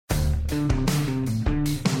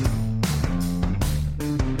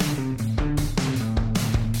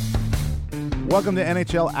Welcome to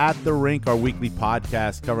NHL at the Rink, our weekly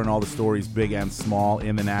podcast covering all the stories big and small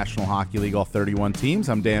in the National Hockey League, all 31 teams.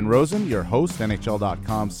 I'm Dan Rosen, your host,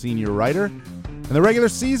 NHL.com senior writer. And the regular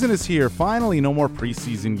season is here. Finally, no more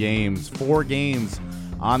preseason games. 4 games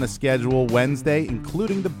on the schedule Wednesday,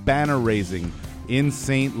 including the banner raising in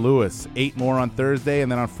St. Louis. 8 more on Thursday, and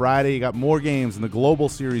then on Friday you got more games in the Global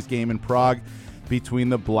Series game in Prague between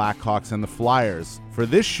the Blackhawks and the Flyers. For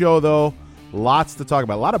this show, though, lots to talk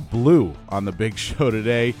about. A lot of blue on the big show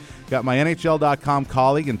today. Got my NHL.com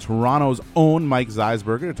colleague and Toronto's own Mike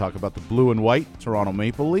Zeisberger to talk about the blue and white Toronto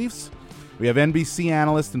Maple Leafs. We have NBC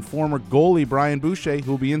analyst and former goalie Brian Boucher,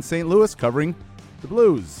 who will be in St. Louis covering the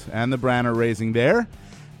Blues and the banner raising there.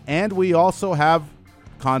 And we also have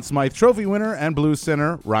Conn Smythe Trophy winner and Blues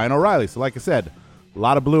center Ryan O'Reilly. So like I said, a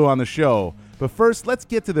lot of blue on the show. But first, let's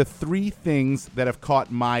get to the 3 things that have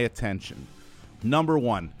caught my attention. Number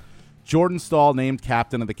 1. Jordan Staal named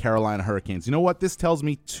captain of the Carolina Hurricanes. You know what? This tells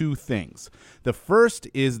me 2 things. The first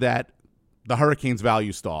is that the Hurricanes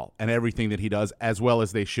value Staal and everything that he does, as well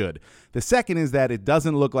as they should. The second is that it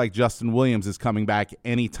doesn't look like Justin Williams is coming back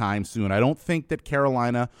anytime soon. I don't think that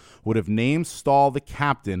Carolina would have named Staal the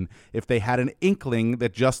captain if they had an inkling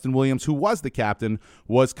that Justin Williams, who was the captain,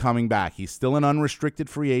 was coming back. He's still an unrestricted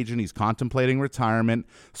free agent. He's contemplating retirement.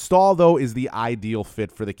 Staal, though, is the ideal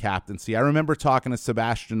fit for the captaincy. I remember talking to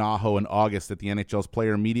Sebastian Aho in August at the NHL's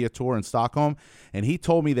Player Media Tour in Stockholm, and he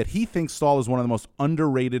told me that he thinks Staal is one of the most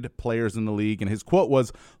underrated players in the league, and his quote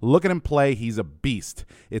was, "Look at him play. He's a beast.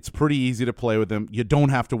 It's pretty easy to play with him. You don't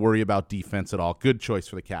have to worry about defense at all." Good choice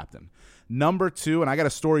for the captain. Number 2, and I got a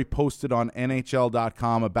story posted on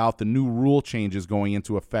NHL.com about the new rule changes going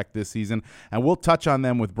into effect this season, and we'll touch on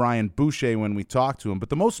them with Brian Boucher when we talk to him. But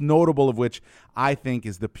the most notable of which, I think,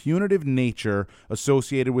 is the punitive nature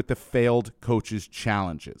associated with the failed coaches'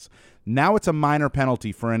 challenges. Now it's a minor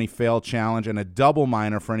penalty for any failed challenge and a double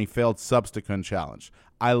minor for any failed subsequent challenge.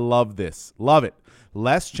 I love this. Love it.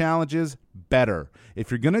 Less challenges, better.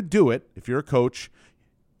 If you're going to do it, if you're a coach,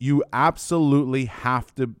 you absolutely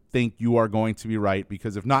have to think you are going to be right,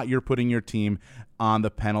 because if not, you're putting your team on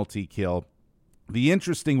the penalty kill. The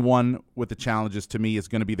interesting one with the challenges to me is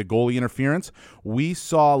going to be the goalie interference. We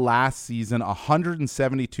saw last season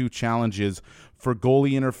 172 challenges for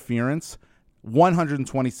goalie interference.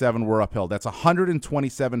 127 were upheld. That's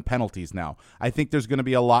 127 penalties now. I think there's going to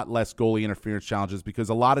be a lot less goalie interference challenges because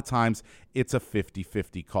a lot of times it's a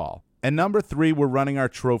 50-50 call. And number 3, we're running our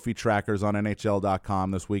trophy trackers on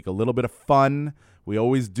NHL.com this week. A little bit of fun. We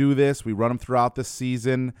always do this. We run them throughout the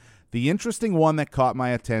season. The interesting one that caught my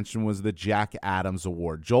attention was the Jack Adams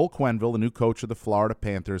Award. Joel Quenneville, the new coach of the Florida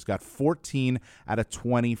Panthers, got 14 out of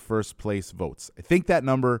 20 first-place votes. I think that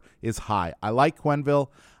number is high. I like Quenneville.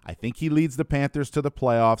 I think he leads the Panthers to the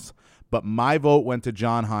playoffs, but my vote went to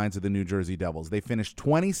John Hines of the New Jersey Devils. They finished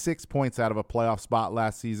 26 points out of a playoff spot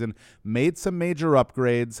last season, made some major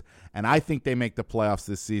upgrades, and I think they make the playoffs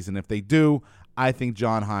this season. If they do, I think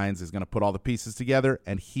John Hines is going to put all the pieces together,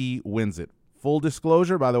 and he wins it. Full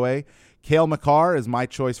disclosure, by the way, Cale Makar is my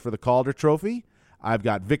choice for the Calder Trophy. I've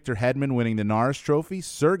got Victor Hedman winning the Norris Trophy,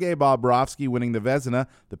 Sergei Bobrovsky winning the Vezina,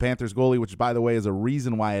 the Panthers goalie, which, by the way, is a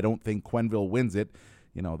reason why I don't think Quenneville wins it.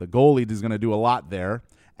 You know, the goalie is going to do a lot there.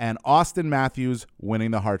 And Auston Matthews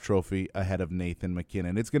winning the Hart Trophy ahead of Nathan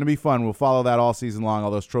MacKinnon. It's going to be fun. We'll follow that all season long.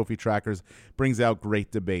 All those trophy trackers brings out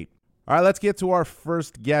great debate. All right, let's get to our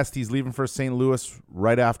first guest. He's leaving for St. Louis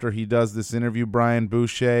right after he does this interview. Brian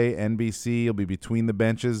Boucher, NBC. He'll be between the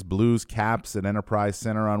benches. Blues Caps at Enterprise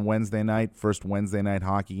Center on Wednesday night. First Wednesday night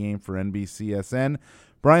hockey game for NBCSN.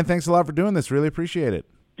 Brian, thanks a lot for doing this. Really appreciate it.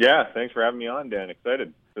 Yeah, thanks for having me on, Dan.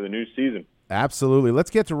 Excited for the new season. Absolutely. Let's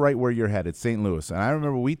get to right where you're headed, St. Louis. And I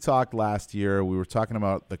remember we talked last year. We were talking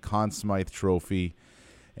about the Conn Smythe Trophy.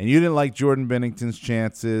 And you didn't like Jordan Binnington's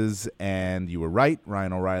chances, and you were right.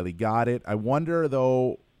 Ryan O'Reilly got it. I wonder,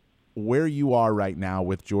 though, where you are right now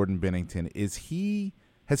with Jordan Binnington. Has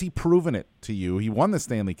he proven it to you? He won the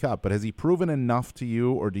Stanley Cup, but has he proven enough to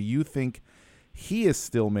you, or do you think he is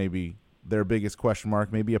still maybe their biggest question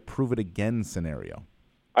mark, maybe a prove-it-again scenario?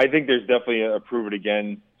 I think there's definitely a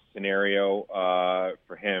prove-it-again scenario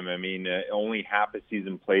for him. I mean, only half a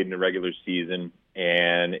season played in the regular season,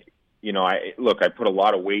 and you know, I put a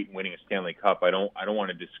lot of weight in winning a Stanley Cup. I don't want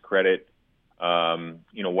to discredit,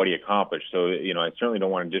 what he accomplished. So, I certainly don't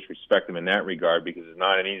want to disrespect him in that regard, because it's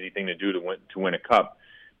not an easy thing to do to win a cup.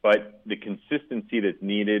 But the consistency that's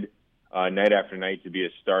needed night after night to be a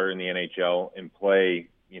starter in the NHL and play,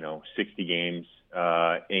 60 games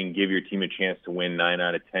and give your team a chance to win 9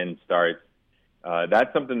 out of 10 starts,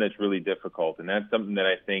 that's something that's really difficult. And that's something that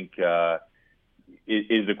I think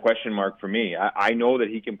is a question mark for me. I know that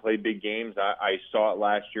he can play big games. I saw it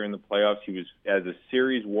last year in the playoffs. He was, as the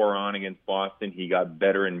series wore on against Boston, he got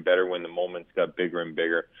better and better when the moments got bigger and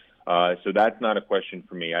bigger. So that's not a question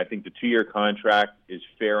for me. I think the 2-year contract is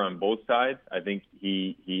fair on both sides. I think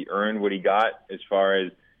he earned what he got as far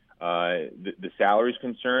as the salary is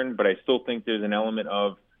concerned, but I still think there's an element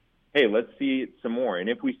of, hey, let's see it some more. And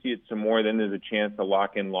if we see it some more, then there's a chance to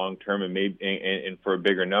lock in long-term and maybe and for a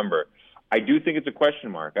bigger number. I do think it's a question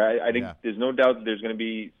mark. I think there's no doubt that there's going to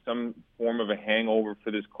be some form of a hangover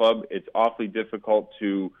for this club. It's awfully difficult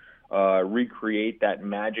to recreate that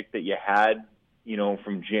magic that you had,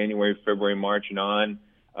 from January, February, March, and on,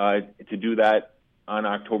 to do that on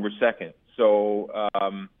October 2nd. So,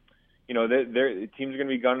 the teams are going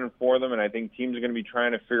to be gunning for them, and I think teams are going to be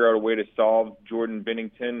trying to figure out a way to solve Jordan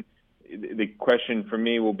Binnington. The question for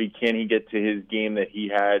me will be, can he get to his game that he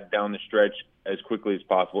had down the stretch as quickly as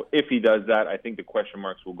possible? If he does that, I think the question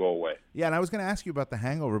marks will go away. Yeah, and I was going to ask you about the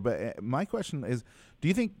hangover, but my question is, do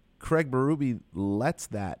you think Craig Berube lets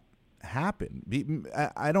that happen?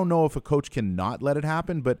 I don't know if a coach can not let it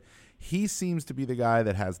happen, but he seems to be the guy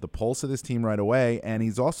that has the pulse of this team right away, and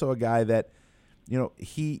he's also a guy that,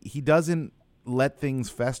 he doesn't let things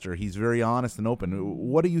fester. He's very honest and open.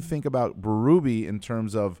 What do you think about Berube in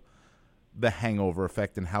terms of the hangover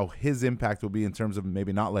effect and how his impact will be in terms of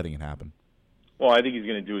maybe not letting it happen? Well, I think he's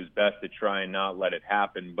going to do his best to try and not let it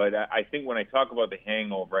happen. But I think when I talk about the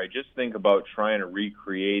hangover, I just think about trying to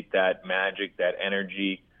recreate that magic, that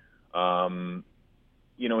energy.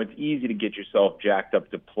 It's easy to get yourself jacked up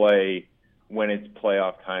to play when it's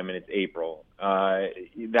playoff time and it's April.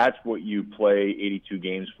 That's what you play 82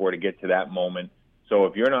 games for, to get to that moment. So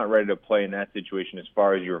if you're not ready to play in that situation as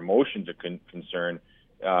far as your emotions are concerned,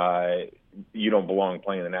 you don't belong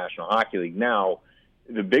playing in the National Hockey League. Now,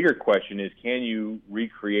 the bigger question is, can you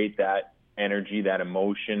recreate that energy, that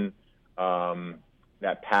emotion,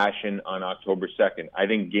 that passion on October 2nd? I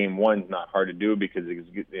think Game 1 is not hard to do because it's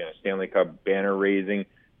Stanley Cup banner raising.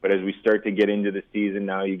 But as we start to get into the season,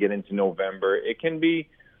 now you get into November, it can be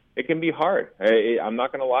hard. I'm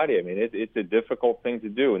not going to lie to you. I mean, it's a difficult thing to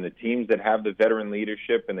do. And the teams that have the veteran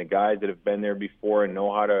leadership and the guys that have been there before and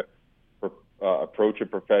know how to approach it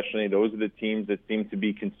professionally, those are the teams that seem to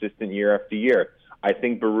be consistent year after year. I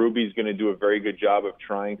think Berube is going to do a very good job of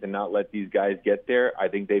trying to not let these guys get there. I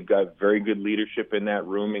think they've got very good leadership in that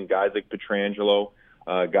room, and guys like Pietrangelo,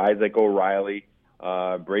 guys like O'Reilly,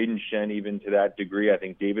 Braden Shen, even to that degree. I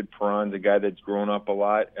think David Perron's a guy that's grown up a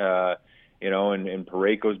lot, and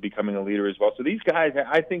Parayko's becoming a leader as well. So these guys,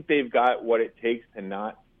 I think they've got what it takes to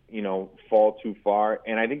not, fall too far.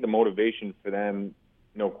 And I think the motivation for them,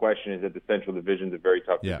 no question, is that the Central Division is a very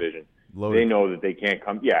tough division. Loaded. They know that they can't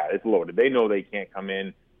come. Yeah, it's loaded. They know they can't come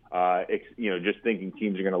in, just thinking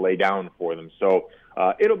teams are going to lay down for them. So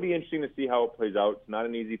it'll be interesting to see how it plays out. It's not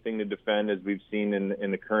an easy thing to defend, as we've seen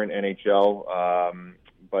in the current NHL.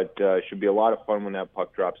 But it should be a lot of fun when that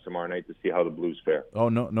puck drops tomorrow night to see how the Blues fare. Oh,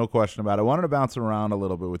 no question about it. I wanted to bounce around a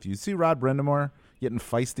little bit with you. See Rod Brind'Amour getting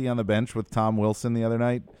feisty on the bench with Tom Wilson the other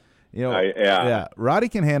night? Yeah. Roddy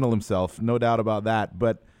can handle himself, no doubt about that.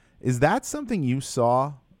 But is that something you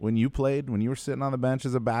saw when you played, when you were sitting on the bench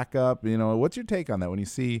as a backup? What's your take on that when you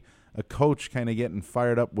see a coach kind of getting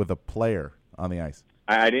fired up with a player on the ice?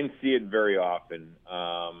 I didn't see it very often.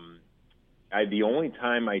 The only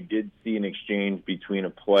time I did see an exchange between a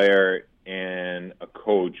player and a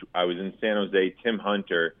coach, I was in San Jose. Tim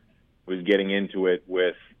Hunter was getting into it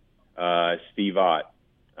with Steve Ott.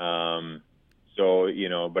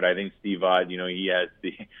 But I think Steve Ott, he has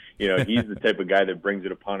he's the type of guy that brings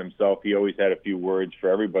it upon himself. He always had a few words for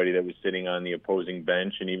everybody that was sitting on the opposing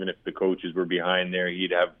bench, and even if the coaches were behind there,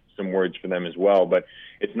 he'd have some words for them as well. But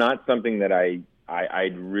it's not something that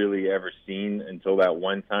I'd really ever seen until that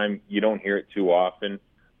one time. You don't hear it too often.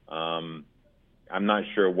 I'm not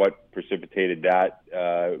sure what precipitated that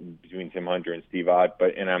between Tim Hunter and Steve Ott,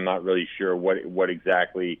 and I'm not really sure what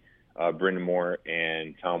exactly Brind'Amour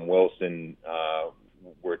and Tom Wilson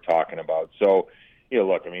were talking about. So,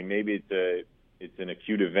 look, I mean, maybe it's an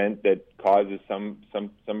acute event that causes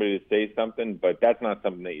somebody to say something, but that's not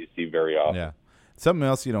something that you see very often. Yeah. Something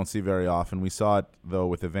else you don't see very often. We saw it, though,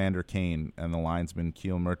 with Evander Kane and the linesman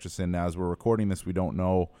Keel Murchison. Now, as we're recording this, we don't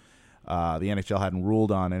know. The NHL hadn't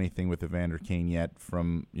ruled on anything with Evander Kane yet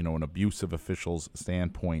from, an abuse of officials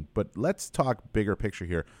standpoint. But let's talk bigger picture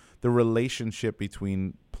here. The relationship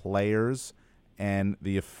between players and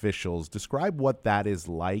the officials. Describe what that is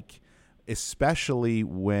like, especially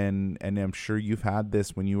when, and I'm sure you've had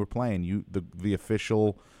this when you were playing, the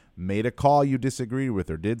official made a call you disagreed with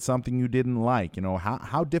or did something you didn't like.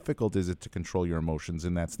 How difficult is it to control your emotions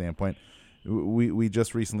in that standpoint? we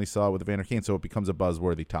just recently saw it with Evander Kane, so it becomes a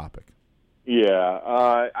buzzworthy topic.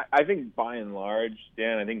 Yeah, I think by and large,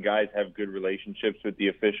 Dan, I think guys have good relationships with the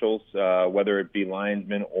officials, whether it be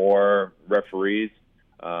linesmen or referees.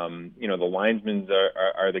 The linesmen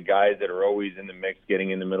are the guys that are always in the mix,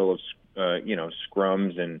 getting in the middle of,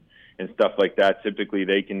 scrums and stuff like that. Typically,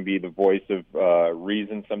 they can be the voice of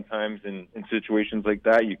reason sometimes in situations like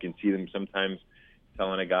that. You can see them sometimes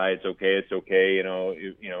telling a guy, it's okay,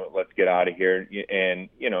 let's get out of here. And,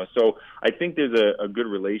 so I think there's a good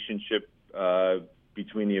relationship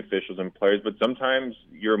between the officials and players, but sometimes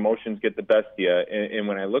your emotions get the best of you. And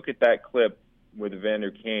when I look at that clip with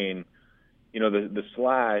Evander Kane, the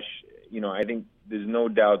slash, I think there's no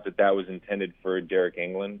doubt that was intended for Derek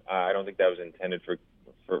England. I don't think that was intended for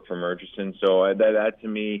Murchison. So that to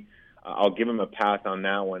me, I'll give him a pass on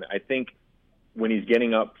that one. I think when he's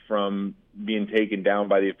getting up from being taken down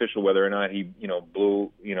by the official, whether or not he, hit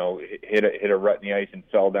a rut in the ice and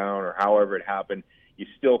fell down or however it happened, you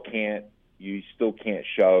still can't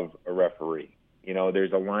shove a referee.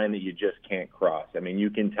 There's a line that you just can't cross. I mean, you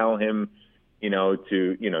can tell him, you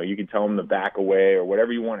can tell him to back away or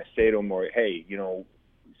whatever you want to say to him, or, hey,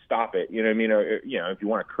 stop it. You know what I mean? Or, if you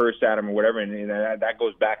want to curse at him or whatever, and that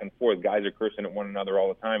goes back and forth. Guys are cursing at one another all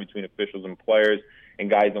the time between officials and players, and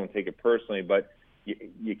guys don't take it personally, but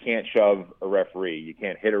you can't shove a referee. You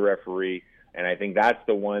can't hit a referee. And I think that's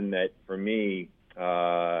the one that, for me,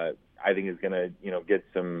 I think is going to, get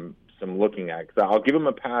some looking at. Because I'll give him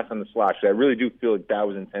a pass on the slash. I really do feel like that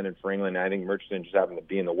was intended for England. I think Murchison just happened to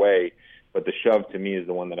be in the way. But the shove, to me, is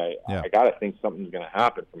the one that I got to think something's going to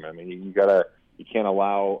happen from him. I mean, you can't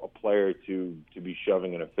allow a player to be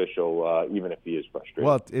shoving an official, even if he is frustrated.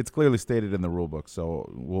 Well, it's clearly stated in the rule book, so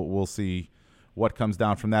we'll see what comes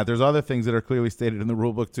down from that. There's other things that are clearly stated in the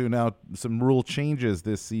rule book, too. Now, some rule changes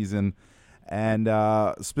this season, and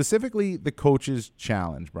specifically the coach's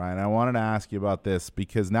challenge, Brian. I wanted to ask you about this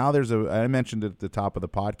because now I mentioned it at the top of the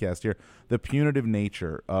podcast here, the punitive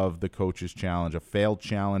nature of the coach's challenge, a failed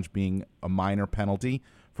challenge being a minor penalty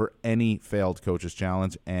for any failed coach's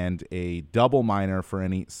challenge and a double minor for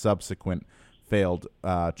any subsequent failed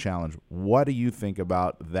challenge. What do you think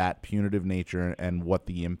about that punitive nature and what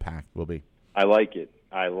the impact will be? I like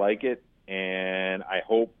it, and I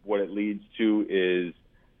hope what it leads to is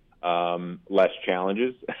less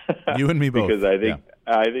challenges. You and me both. Because I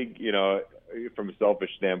think from a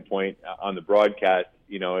selfish standpoint on the broadcast,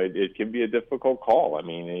 it can be a difficult call. I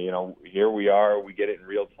mean, here we are, we get it in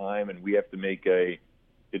real time, and we have to make a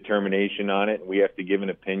determination on it. We have to give an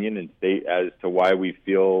opinion and state as to why we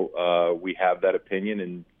feel we have that opinion,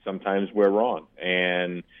 and sometimes we're wrong.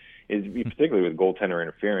 And particularly with goaltender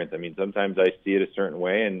interference. I mean, sometimes I see it a certain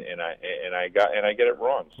way, and I get it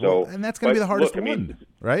wrong. So, and that's going to be the hardest one,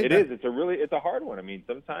 right? It is. It's a hard one. I mean,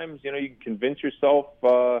 sometimes you can convince yourself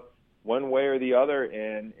one way or the other,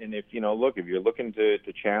 and if if you're looking to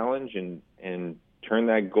challenge and turn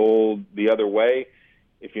that goal the other way,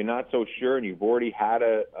 if you're not so sure and you've already had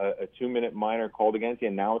a 2-minute minor called against you,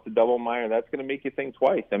 and now it's a double minor, that's going to make you think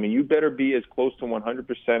twice. I mean, you better be as close to 100%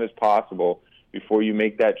 as possible before you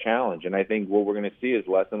make that challenge. And I think what we're going to see is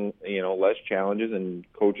less challenges, and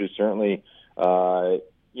coaches certainly,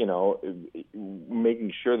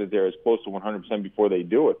 making sure that they're as close to 100% before they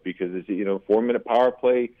do it, because it's 4-minute power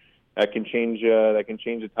play that can change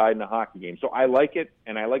the tide in a hockey game. So I like it,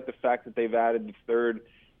 and I like the fact that they've added the third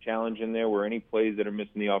challenge in there, where any plays that are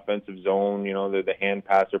missing the offensive zone, the hand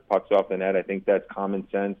pass or pucks off the net. I think that's common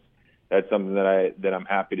sense. That's something that I'm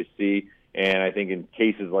happy to see. And I think in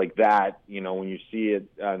cases like that, when you see it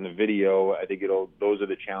on the video, I think those are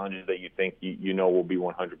the challenges that you think will be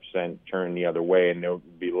 100% turned the other way, and there will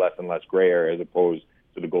be less and less gray area as opposed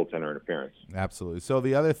to the goaltender interference. Absolutely. So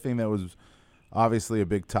the other thing that was obviously a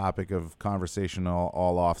big topic of conversation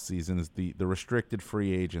all off season is the restricted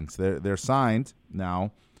free agents. They're signed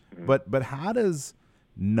now, but how does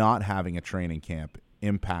not having a training camp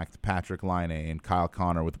impact Patrick Laine and Kyle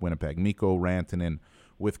Connor with Winnipeg, Mikko Rantanen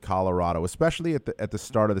with Colorado, especially at the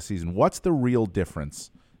start of the season? What's the real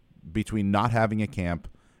difference between not having a camp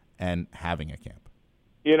and having a camp?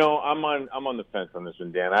 I'm on the fence on this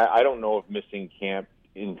one, Dan. I don't know if missing camp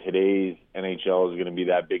in today's NHL is going to be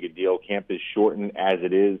that big a deal. Camp is shortened as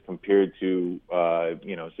it is compared to,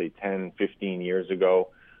 say 10, 15 years ago.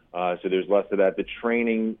 So there's less of that. The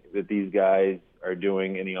training that these guys are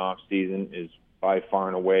doing in the off season is by far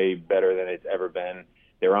and away better than it's ever been.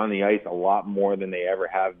 They're on the ice a lot more than they ever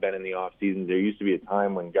have been in the off season. There used to be a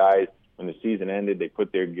time when guys, when the season ended, they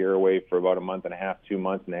put their gear away for about a month and a half, 2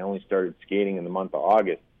 months, and they only started skating in the month of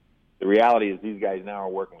August. The reality is these guys now are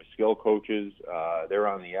working with skill coaches. They're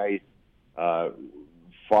on the ice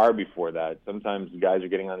far before that. Sometimes guys are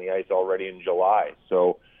getting on the ice already in July.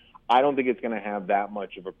 So I don't think it's going to have that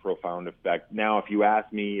much of a profound effect. Now, if you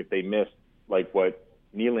ask me if they missed like what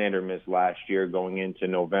Nylander missed last year going into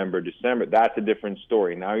November, December, that's a different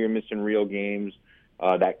story. Now you're missing real games,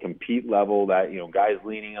 that compete level, that, guys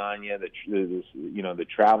leaning on you, the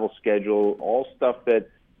travel schedule, all stuff that,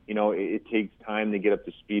 it takes time to get up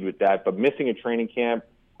to speed with that. But missing a training camp,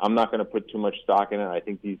 I'm not going to put too much stock in it. I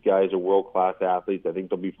think these guys are world-class athletes. I think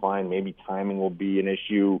they'll be fine. Maybe timing will be an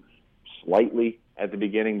issue slightly at the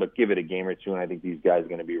beginning, but give it a game or two, and I think these guys are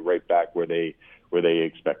going to be right back where they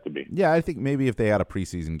expect to be. Yeah, I think maybe if they had a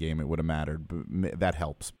preseason game, it would have mattered. But that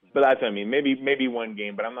helps. But that's what I mean. Maybe one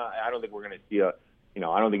game, but I don't think we're going to see I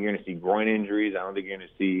don't think you're going to see groin injuries. I don't think you're going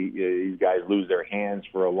to see these guys lose their hands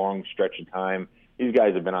for a long stretch of time. These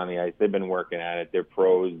guys have been on the ice. They've been working at it. They're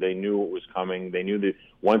pros. They knew it was coming. They knew that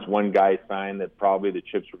once one guy signed that probably the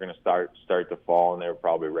chips were going to start to fall, and they were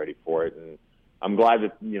probably ready for it. And I'm glad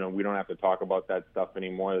that, we don't have to talk about that stuff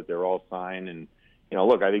anymore, that they're all signed. And,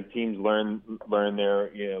 look, I think teams learn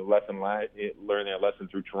their lesson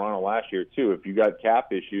through Toronto last year too. If you got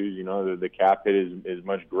cap issues, the cap hit is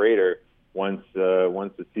much greater once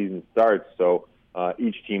the season starts. So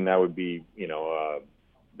each team, that would be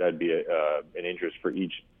that'd be an interest for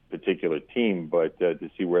each particular team, but to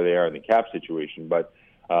see where they are in the cap situation. But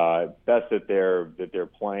best that they're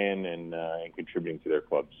playing and contributing to their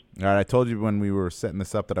clubs. All right, I told you when we were setting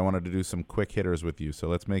this up that I wanted to do some quick hitters with you. So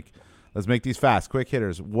let's make these fast. Quick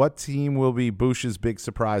hitters. What team will be Boucher's big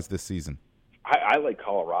surprise this season? I like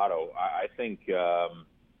Colorado. I think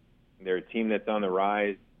they're a team that's on the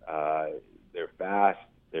rise. They're fast.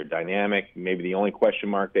 They're dynamic. Maybe the only question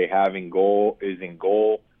mark they have in goal,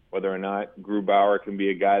 whether or not Grubauer can be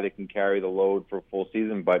a guy that can carry the load for a full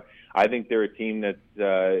season. But I think they're a team that's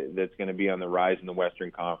going to be on the rise in the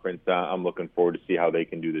Western Conference. I'm looking forward to see how they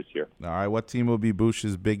can do this year. All right, what team will be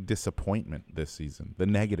Boucher's big disappointment this season? The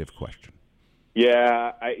negative question.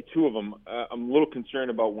 Yeah, two of them. I'm a little concerned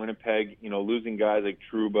about Winnipeg. Losing guys like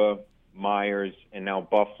Trouba, Myers, and now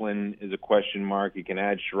Bufflin is a question mark. You can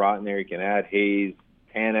add Sherratt in there. You can add Hayes,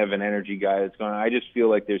 Tanev, an energy guy that's going on. I just feel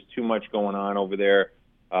like there's too much going on over there.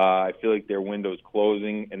 I feel like their window's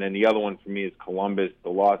closing. And then the other one for me is Columbus. The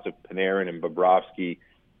loss of Panarin and Bobrovsky,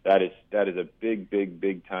 that is a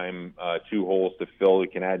big time two holes to fill. You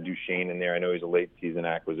can add Duchesne in there. I know he's a late season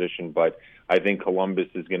acquisition, but I think Columbus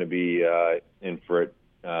is going to be in for it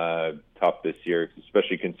tough this year,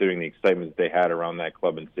 especially considering the excitement that they had around that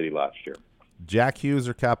club and city last year. Jack Hughes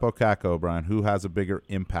or Capo Caco, Brian? Who has a bigger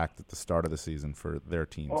impact at the start of the season for their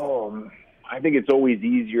teams? I think it's always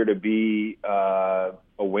easier to be a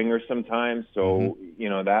winger sometimes. So,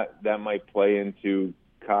 that might play into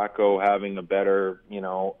Caco having a better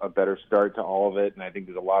start to all of it. And I think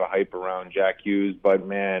there's a lot of hype around Jack Hughes. But,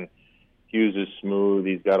 man, Hughes is smooth.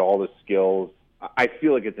 He's got all the skills. I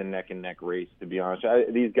feel like it's a neck-and-neck race, to be honest.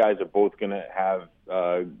 These guys are both going to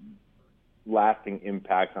have lasting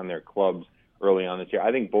impacts on their clubs early on this year.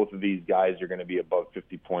 I think both of these guys are going to be above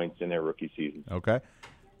 50 points in their rookie season. Okay.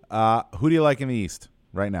 Who do you like in the East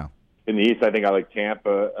right now? In the East, I think I like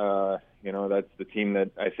Tampa. That's the team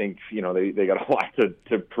that I think, they got a lot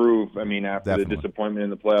to prove. I mean, after the disappointment in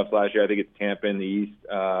the playoffs last year, I think it's Tampa in the East.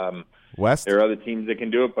 West? There are other teams that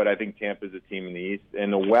can do it, but I think Tampa's a team in the East.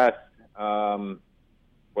 In the West, or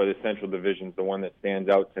the Central Division is the one that stands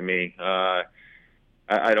out to me.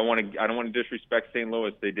 I don't want to disrespect St.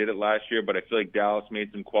 Louis. They did it last year, but I feel like Dallas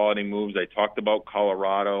made some quality moves. I talked about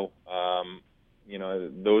Colorado.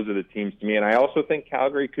 Those are the teams to me, and I also think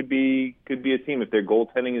Calgary could be a team if their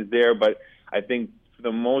goaltending is there. But I think for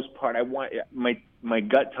the most part, my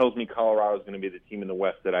gut tells me Colorado is going to be the team in the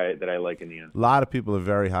West that I like in the end. A lot of people are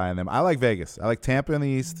very high on them. I like Vegas. I like Tampa in the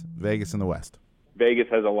East, Vegas in the West. Vegas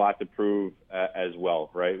has a lot to prove as well,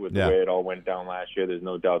 right? With the way it all went down last year, there's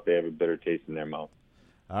no doubt they have a bitter taste in their mouth.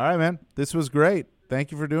 All right, man. This was great.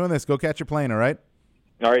 Thank you for doing this. Go catch your plane, all right?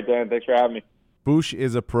 All right, Dan. Thanks for having me. Boucher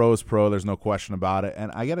is a pro's pro. There's no question about it.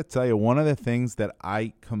 And I got to tell you, one of the things that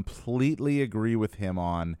I completely agree with him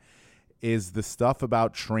on is the stuff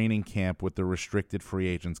about training camp with the restricted free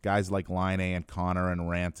agents, guys like Laine and Connor and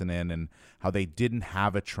Rantanen, and how they didn't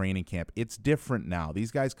have a training camp. It's different now.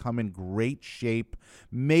 These guys come in great shape.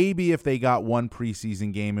 Maybe if they got one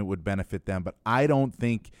preseason game, it would benefit them. But I don't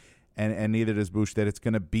think, and neither does Boucher, that it's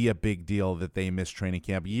going to be a big deal that they missed training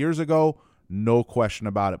camp. Years ago, no question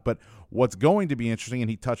about it. But what's going to be interesting, and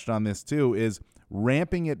he touched on this too, is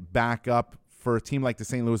ramping it back up for a team like the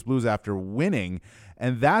St. Louis Blues after winning.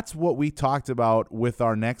 And that's what we talked about with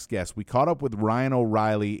our next guest. We caught up with Ryan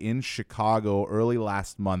O'Reilly in Chicago early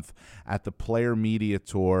last month at the Player Media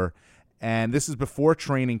Tour. and this is before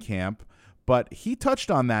training camp, but he touched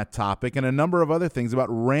on that topic and a number of other things about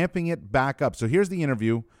ramping it back up. So here's the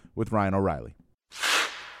interview with Ryan O'Reilly.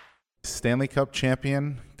 Stanley Cup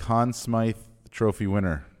champion, Conn Smythe trophy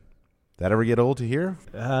winner. That ever get old to hear?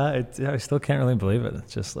 I still can't really believe it.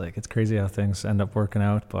 It's just like, it's crazy how things end up working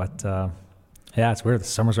out. But yeah, it's weird. The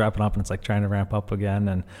summer's wrapping up, and it's like trying to ramp up again.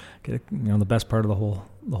 And get the best part of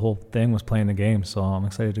the whole thing was playing the game. So I'm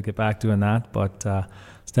excited to get back doing that. But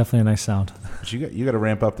it's definitely a nice sound. But you got to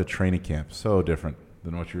ramp up the training camp. So different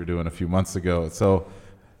than what you were doing a few months ago. So,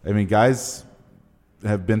 I mean, guys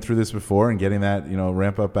have been through this before, and getting that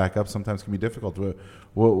ramp up back up sometimes can be difficult.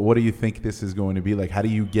 What do you think this is going to be like? How do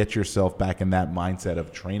you get yourself back in that mindset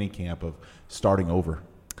of training camp, of starting over?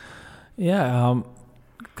 Yeah,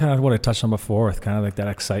 kind of what I touched on before, with kind of like that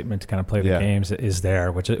excitement to kind of play the games is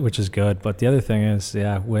there, which is good. But the other thing is,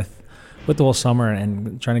 with the whole summer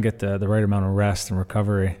and trying to get the right amount of rest and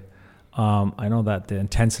recovery, I know that the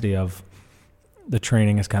intensity of the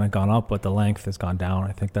training has kind of gone up, but the length has gone down.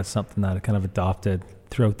 I think that's something that I kind of adopted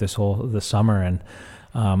throughout the summer, and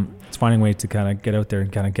it's finding ways to kind of get out there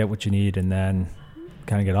and kind of get what you need, and then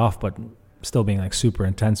kind of get off, but still being like super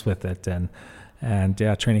intense with it. And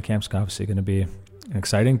training camp's obviously going to be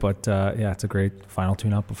exciting, but it's a great final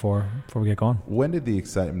tune-up before we get going. When did the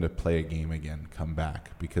excitement to play a game again come back?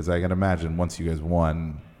 Because I can imagine once you guys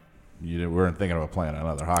won, you weren't thinking about playing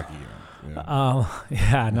another hockey game.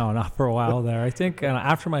 Yeah. No, not for a while there. I think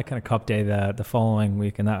after my kind of cup day the following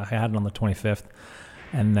week, and I had it on the 25th,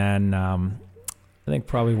 and then I think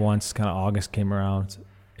probably once kind of August came around,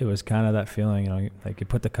 it was kind of that feeling, like you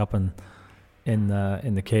put the cup in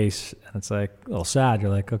the case, and it's like a little sad.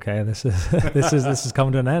 You're like, okay, this is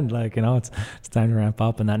coming to an end. Like, it's time to ramp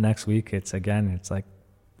up. And that next week, it's like, all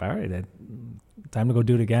right, time to go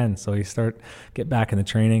do it again. So you get back in the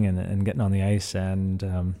training and getting on the ice,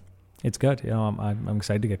 and it's good. I'm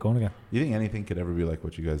excited to get going again. You think anything could ever be like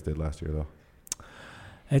what you guys did last year, though?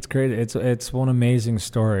 It's great. It's one amazing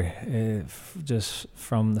story. Just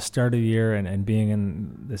from the start of the year and being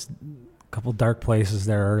in this couple dark places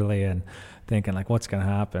there early and thinking like, what's going to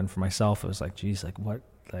happen? For myself, it was like, geez, like what?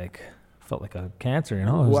 Like, felt like a cancer,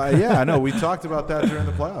 Well, yeah, I know. We talked about that during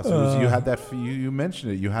the playoffs. You had that. You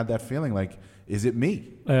mentioned it. You had that feeling like, is it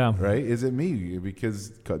me? Yeah. Right? Is it me?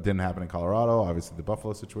 Because it didn't happen in Colorado. Obviously, the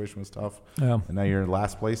Buffalo situation was tough. Yeah. And now you're in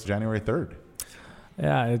last place, January 3rd.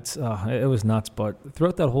 Yeah, it was nuts. But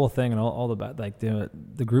throughout that whole thing and all the bad, like the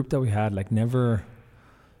group that we had, like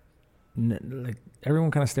like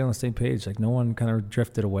everyone kind of stayed on the same page. Like no one kind of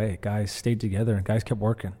drifted away. Guys stayed together and guys kept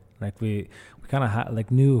working. Like we kind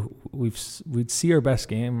of knew we'd see our best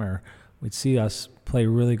game, or we'd see us play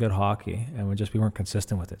really good hockey, and we weren't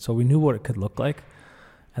consistent with it. So we knew what it could look like.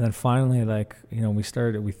 And then finally,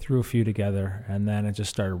 we threw a few together, and then it just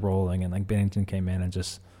started rolling. And like Bennington came in and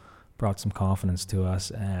just brought some confidence to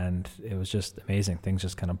us, and it was just amazing. Things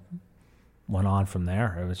just kind of went on from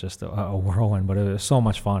there. It was just a whirlwind, but it was so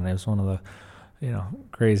much fun. It was one of the,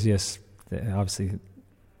 craziest, obviously,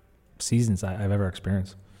 seasons I've ever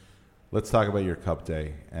experienced. Let's talk about your Cup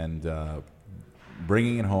Day and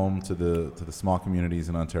bringing it home to the small communities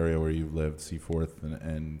in Ontario where you've lived, Seaforth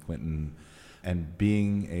and Clinton, and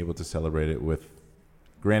being able to celebrate it with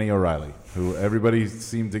Granny O'Reilly, who everybody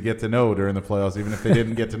seemed to get to know during the playoffs, even if they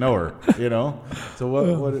didn't get to know her, So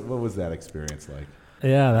what was that experience like?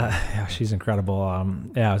 Yeah, she's incredible.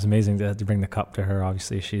 It was amazing to bring the cup to her.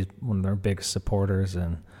 Obviously, she's one of their biggest supporters,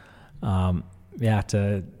 and she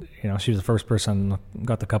was the first person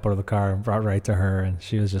got the cup out of the car and brought right to her, and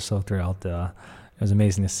she was just so thrilled. It was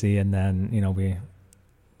amazing to see. And then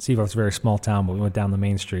Seaforth's a very small town, but we went down the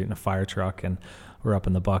main street in a fire truck, and we're up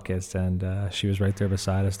in the buckets, and she was right there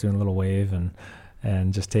beside us doing a little wave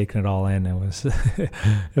and just taking it all in. It was it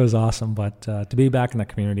was awesome. But to be back in that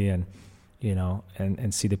community and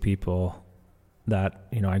see the people that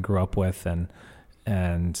I grew up with and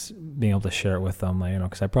being able to share it with them,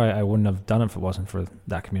 because I wouldn't have done it if it wasn't for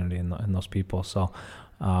that community and those people. So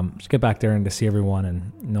just get back there and to see everyone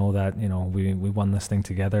and know that we won this thing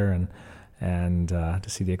together, and to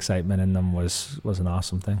see the excitement in them was an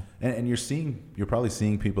awesome thing. And you're probably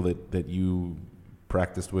seeing people that you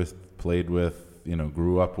practiced with, played with,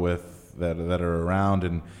 grew up with, that are around,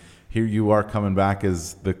 and here you are coming back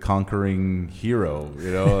as the conquering hero.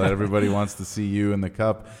 Everybody wants to see you in the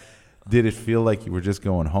cup. Did it feel like you were just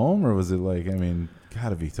going home, or was it like, got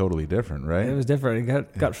to be totally different, right? It was different.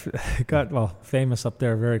 It got famous up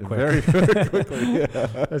there very quick. Very, very quickly. Yeah.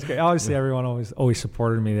 That's great. Obviously, everyone always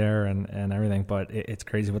supported me there and everything, but it's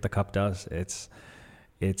crazy what the cup does. It's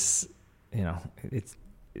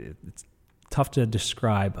tough to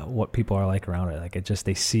describe what people are like around it. Like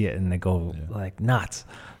they see it and they go like nuts.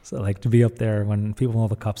 So like to be up there when people know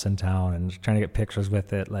the Cup's in town and trying to get pictures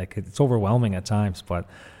with it, like it's overwhelming at times, but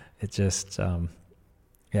it just,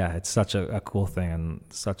 it's such a cool thing and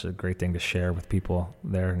such a great thing to share with people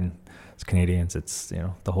there. And as Canadians, it's,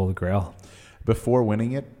 the Holy Grail. Before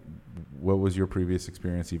winning it, what was your previous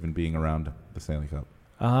experience even being around the Stanley Cup?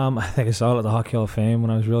 I think I saw it at the Hockey Hall of Fame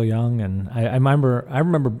when I was real young, and I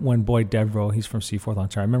remember when Boyd Devereaux, he's from Seaforth,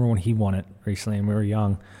 Ontario. I remember when he won it recently, and we were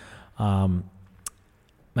young. I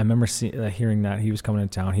remember hearing that he was coming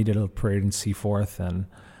to town. He did a parade in Seaforth, and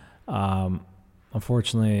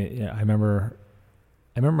unfortunately, I remember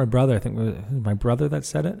my brother. I think it was my brother that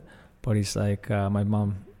said it, but he's like, my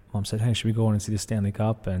mom said, "Hey, should we go in and see the Stanley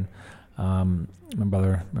Cup?" And my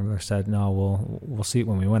brother said, "No, we'll see it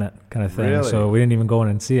when we win it," kind of thing. Really? So we didn't even go in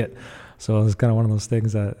and see it. So it was kind of one of those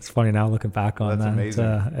things that it's funny now looking back on. That's that. Amazing.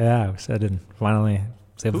 I said, and finally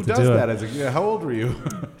was able Who to does do that? it. How old were you?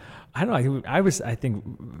 I don't know. I was, I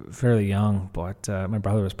think, fairly young, but my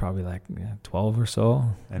brother was probably like 12 or so.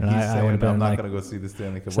 And he's I saying, been I'm not like, going to go see the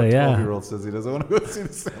Stanley Cup. So, What yeah. 12-year-old says he doesn't want to go see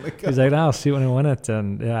the Stanley Cup? He's like, no, I'll see it when I win it.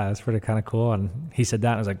 And yeah, it's pretty kind of cool. And he said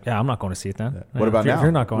that. And I was like, yeah, I'm not going to see it then. What about now? If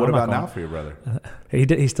you're not going, what I'm about not now going. for your brother?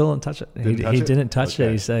 He still didn't touch it. He didn't touch Okay.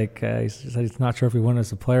 it. He's like, he said he's not sure if he won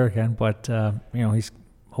as a player again, but he's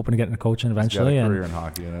hoping to get into coaching eventually. He's got a career in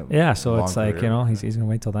hockey. So it's like, career. he's going to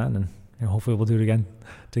wait till then, and hopefully we'll do it again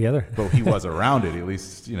together. But he was around it, at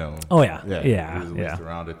least, Oh yeah, He was at least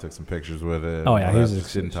around it, took some pictures with it. Oh yeah,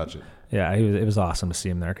 just didn't touch it. Yeah, it was awesome to see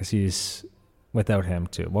him there because he's, without him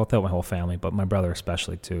too, without my whole family, but my brother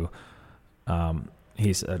especially too.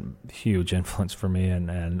 He's a huge influence for me,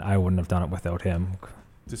 and I wouldn't have done it without him.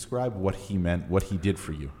 Describe what he meant, what he did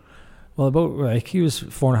for you. Well, he was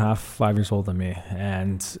 4.5, 5 years older than me,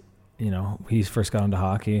 and he first got into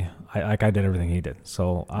hockey. I did everything he did,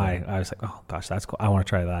 so I was like, oh gosh, that's cool. I want to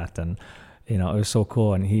try that, and it was so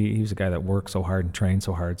cool. And he was a guy that worked so hard and trained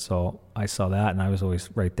so hard. So I saw that, and I was always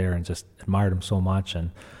right there and just admired him so much.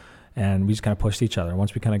 And we just kind of pushed each other.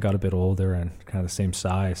 Once we kind of got a bit older and kind of the same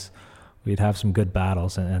size, we'd have some good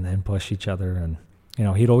battles and then push each other. And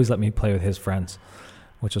he'd always let me play with his friends,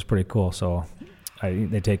 which was pretty cool. So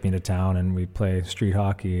they'd take me to town and we'd play street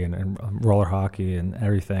hockey and roller hockey and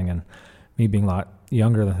everything. And me being a lot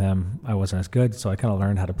younger than him, I wasn't as good. So I kind of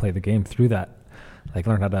learned how to play the game through that. Like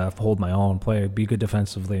learned how to hold my own, be good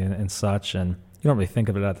defensively and such. And you don't really think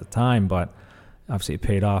of it at the time, but obviously it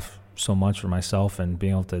paid off so much for myself and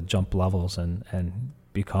being able to jump levels and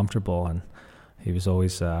be comfortable. And he was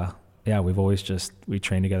always, we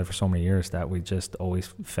trained together for so many years that we just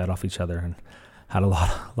always fed off each other and had a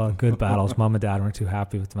lot of good battles. Mom and Dad weren't too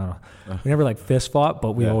happy with them. We never fist fought,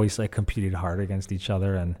 but we always competed hard against each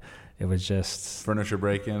other, and it was just furniture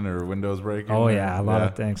breaking or windows breaking. Oh yeah, a lot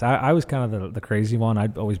of things. I was kind of the crazy one.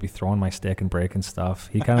 I'd always be throwing my stick and breaking stuff.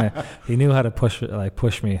 He he knew how to push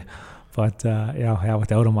me, but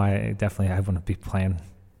without him, I wouldn't be playing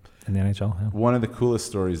in the NHL. Yeah. One of the coolest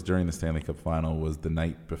stories during the Stanley Cup final was the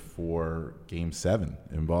night before Game 7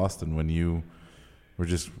 in Boston when you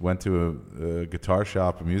went to a guitar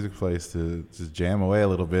shop, a music place to just jam away a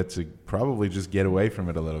little bit, to probably just get away from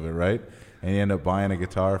it a little bit, right? And you end up buying a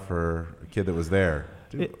guitar for a kid that was there.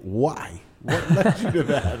 Dude, why? What led you to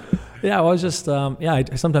that? Yeah, well, I was just, I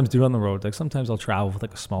sometimes do it on the road. Sometimes I'll travel with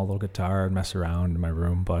a small little guitar and mess around in my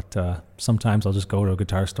room, but sometimes I'll just go to a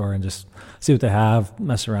guitar store and just see what they have,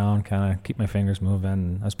 mess around, kind of keep my fingers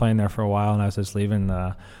moving. I was playing there for a while, and I was just leaving.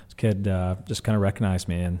 This kid just kind of recognized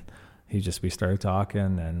me, and we started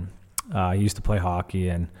talking, and he used to play hockey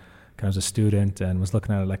and kind of was a student and was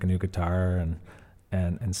looking at it like a new guitar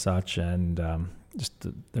and such. And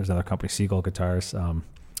there's another company, Seagull Guitars,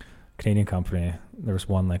 Canadian company. There was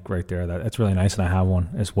one right there it's really nice, and I have one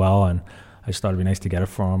as well. And I just thought it'd be nice to get it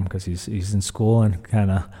for him because he's in school and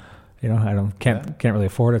kind of, can't really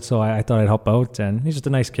afford it. So I thought I'd help out, and he's just a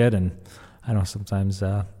nice kid. And I know sometimes,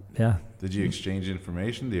 Did you exchange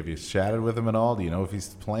information? Have you chatted with him at all? Do you know if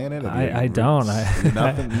he's playing it? I don't.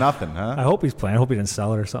 Nothing, huh? I hope he's playing. I hope he didn't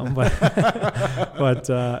sell it or something. But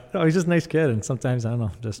no, he's just a nice kid. And sometimes, I don't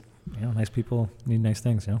know, just nice people need nice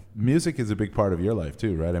things. Music is a big part of your life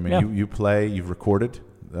too, right? I mean, you play, you've recorded,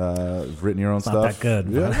 you've written your own stuff. Not that good.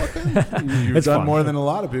 Yeah, you've done more than a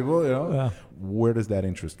lot of people. Yeah. Where does that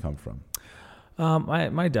interest come from?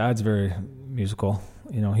 My dad's very musical.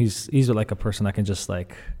 He's like a person that can just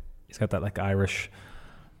he's got that Irish,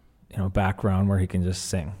 background where he can just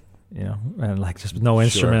sing, and just with no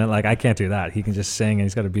instrument. Sure. I can't do that. He can just sing, and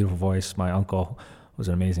he's got a beautiful voice. My uncle was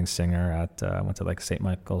an amazing singer went to St.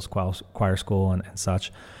 Michael's Choir School and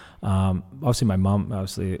such. Obviously, my mom,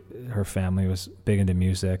 her family was big into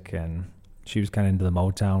music, and she was kind of into the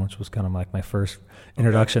Motown, which was kind of like my first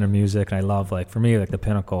introduction to music. And I love, like, for me, like the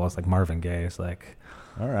pinnacle is like Marvin Gaye is like,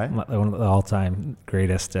 all right, one of the all-time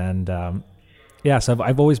greatest. And so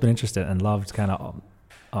I've always been interested and loved kind of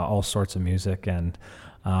all sorts of music. And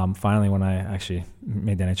finally, when I actually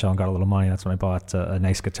made the NHL and got a little money, that's when I bought a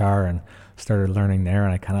nice guitar and started learning there.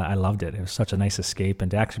 And I loved it. It was such a nice escape,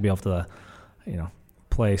 and to actually be able to,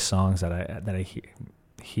 play songs that I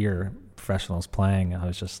hear professionals playing, I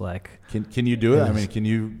was just like, can you do it? I mean, can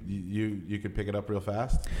you could pick it up real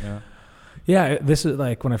fast? Yeah, this is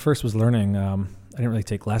like when I first was learning, I didn't really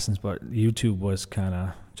take lessons, but YouTube was kind of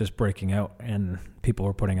just breaking out, and people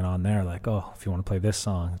were putting it on there like, oh, if you want to play this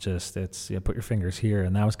song, put your fingers here.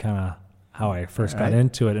 And that was kind of how I first got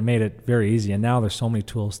into it. It made it very easy, and now there's so many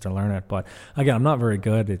tools to learn it. But again, I'm not very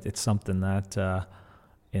good. It's something that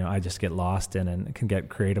I just get lost in and can get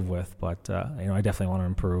creative with. But I definitely want to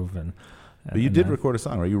improve. But you did record a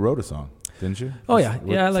song, right? You wrote a song, didn't you? Oh yeah,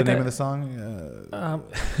 What's the name of the song?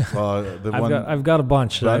 I've got a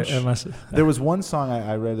bunch. There was one song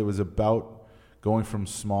I read that was about going from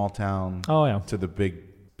small town to the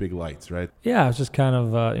big lights, right? Yeah, I was just kind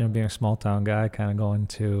of being a small town guy, kind of going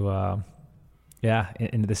to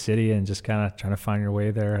into the city and just kind of trying to find your way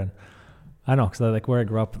there. And I know, because like where I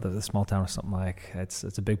grew up, the small town was something like it's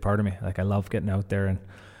a big part of me. Like I love getting out there and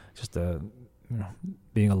just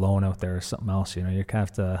being alone out there is something else. You kind of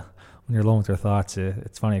have to, when you're alone with your thoughts,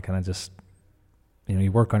 it's funny. It kind of just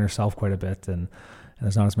you work on yourself quite a bit, and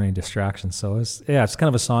there's not as many distractions. So it's kind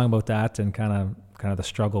of a song about that and kind of the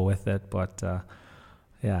struggle with it. But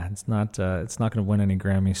it's not going to win any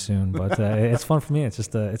Grammys soon. But it's fun for me. It's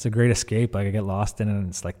just it's a great escape. Like I get lost in it, and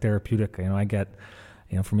it's like therapeutic. I get.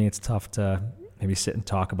 For me, it's tough to maybe sit and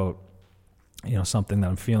talk about, something that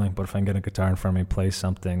I'm feeling. But if I can get a guitar in front of me, play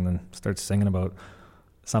something, then start singing about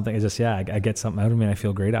something, I get something out of me, and I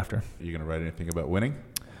feel great after. Are you going to write anything about winning?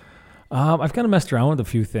 I've kind of messed around with a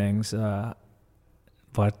few things,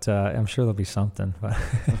 but I'm sure there'll be something. But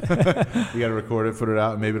you got to record it, put it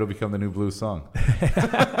out, and maybe it'll become the new blues song.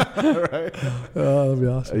 Right? Oh, that'll be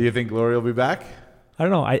awesome. You think Glory will be back? I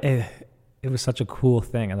don't know. It was such a cool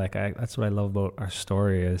thing, and that's what I love about our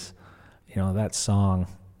story is, that song,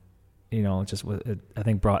 I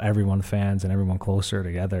think brought everyone, fans and everyone, closer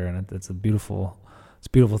together, and it's a beautiful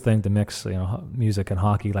thing to mix, music and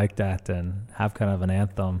hockey like that, and have kind of an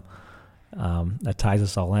anthem that ties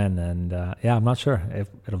us all in. And I'm not sure if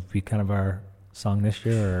it'll be kind of our song this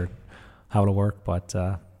year or how it'll work, but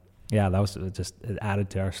that was just, it added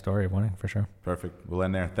to our story of winning for sure. Perfect. We'll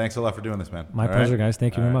end there. Thanks a lot for doing this, man. My pleasure, guys.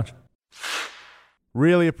 Thank you very much.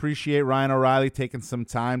 Really appreciate Ryan O'Reilly taking some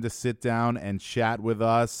time to sit down and chat with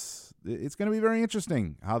us. It's going to be very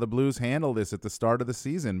interesting how the Blues handle this at the start of the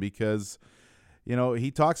season, because,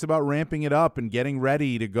 he talks about ramping it up and getting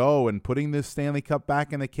ready to go and putting this Stanley Cup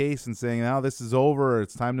back in the case and saying, now this is over,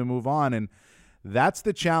 it's time to move on. And that's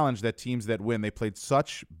the challenge that teams that win. They played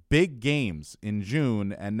such big games in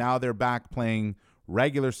June, and now they're back playing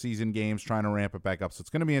regular season games, trying to ramp it back up. So it's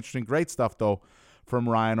going to be interesting. Great stuff, though, from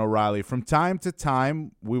Ryan O'Reilly. From time to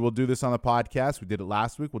time, we will do this on the podcast. We did it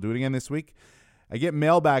last week. We'll do it again this week. I get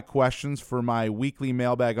mailbag questions for my weekly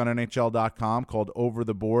mailbag on NHL.com called Over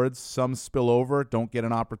the Boards. Some spill over, don't get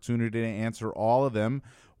an opportunity to answer all of them.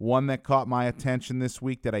 One that caught my attention this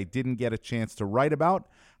week that I didn't get a chance to write about: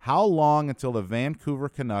 how long until the Vancouver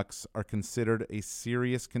Canucks are considered a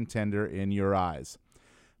serious contender in your eyes?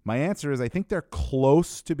 My answer is I think they're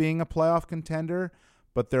close to being a playoff contender,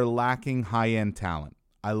 but they're lacking high-end talent.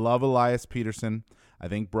 I love Elias Pettersson. I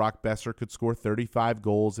think Brock Besser could score 35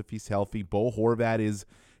 goals if he's healthy. Bo Horvat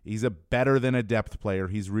he's a better than a depth player.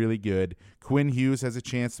 He's really good. Quinn Hughes has a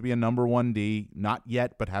chance to be a number 1D. Not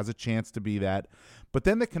yet, but has a chance to be that. But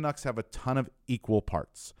then the Canucks have a ton of equal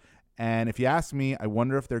parts. And if you ask me, I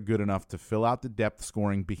wonder if they're good enough to fill out the depth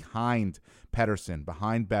scoring behind Pettersson,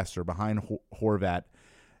 behind Besser, behind Horvat.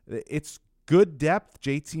 It's good depth: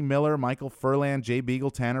 JT Miller, Michael Furlan, Jay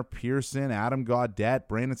Beagle, Tanner Pearson, Adam Gaudette,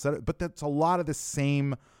 Brandon Sutter. But that's a lot of the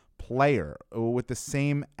same player with the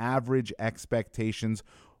same average expectations.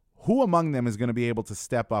 Who among them is going to be able to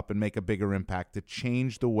step up and make a bigger impact to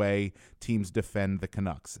change the way teams defend the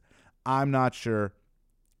Canucks? I'm not sure.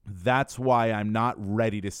 That's why I'm not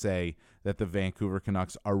ready to say that the Vancouver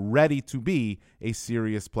Canucks are ready to be a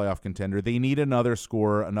serious playoff contender. They need another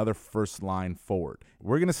scorer, another first-line forward.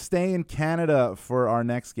 We're going to stay in Canada for our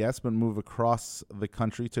next guest, but move across the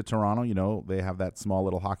country to Toronto. They have that small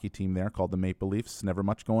little hockey team there called the Maple Leafs. Never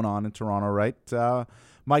much going on in Toronto, right?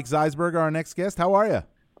 Mike Zeisberger, our next guest. How are you?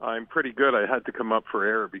 I'm pretty good. I had to come up for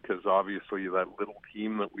air because obviously that little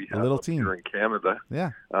team that we have here in Canada.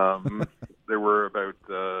 Yeah. There were about,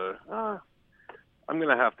 I'm going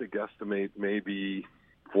to have to guesstimate maybe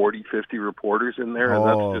 40, 50 reporters in there.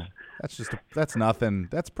 And that's nothing.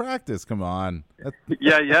 That's practice. Come on.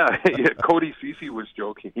 Yeah. Cody Ceci was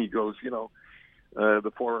joking. He goes,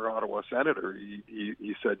 the former Ottawa Senator,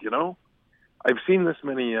 he said, I've seen this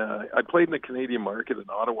many. I played in the Canadian market in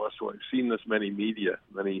Ottawa, so I've seen this many media.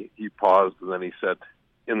 And then he paused, and then he said,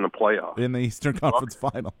 "In the playoffs, in the Eastern Conference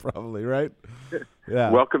Final, probably, right?"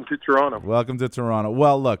 Yeah. Welcome to Toronto. Welcome to Toronto.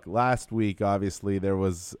 Well, look, last week, obviously, there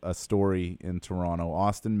was a story in Toronto.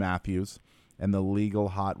 Auston Matthews and the legal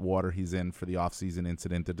hot water he's in for the offseason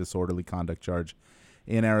incident, the disorderly conduct charge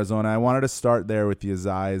in Arizona. I wanted to start there with you,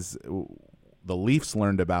 Zeiss. The Leafs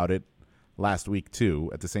learned about it last week, too.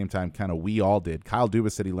 At the same time, kind of we all did. Kyle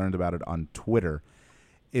Dubas said he learned about it on Twitter.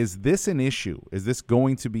 Is this an issue? Is this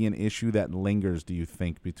going to be an issue that lingers, do you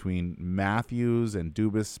think, between Matthews and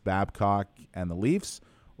Dubas, Babcock, and the Leafs?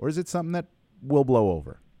 Or is it something that will blow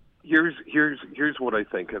over? Here's what I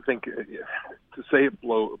think. I think to say it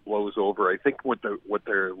blows over, I think what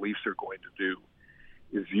their Leafs are going to do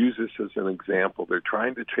is use this as an example. They're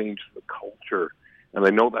trying to change the culture. And I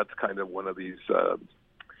know that's kind of one of these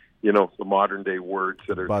the modern day words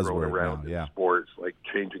that are thrown around in sports, like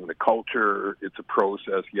changing the culture. It's a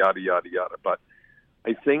process, yada, yada, yada. But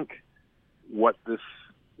I think what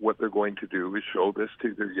they're going to do is show this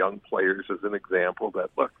to their young players as an example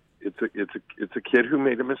that, look, it's a kid who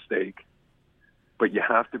made a mistake, but you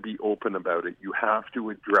have to be open about it. You have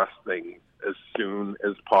to address things as soon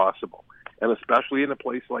as possible. And especially in a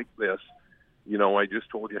place like this, I just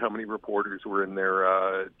told you how many reporters were in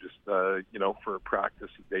there for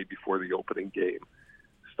practice the day before the opening game.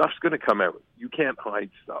 Stuff's going to come out. You can't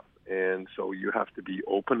hide stuff. And so you have to be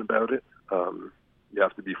open about it. You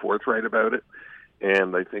have to be forthright about it.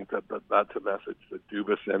 And I think that's a message that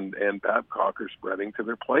Dubas and Babcock are spreading to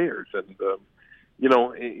their players. And,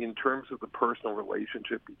 in terms of the personal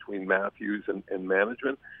relationship between Matthews and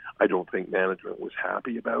management, I don't think management was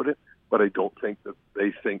happy about it. But I don't think that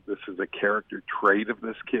they think this is a character trait of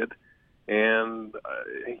this kid. And,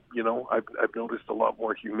 I've noticed a lot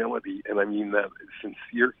more humility, and I mean that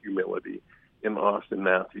sincere humility in Auston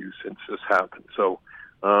Matthews since this happened. So,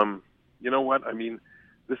 you know what? I mean,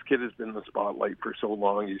 this kid has been in the spotlight for so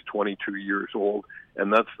long. He's 22 years old,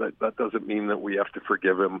 and that doesn't mean that we have to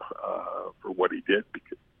forgive him for what he did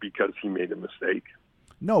because he made a mistake.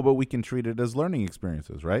 No, but we can treat it as learning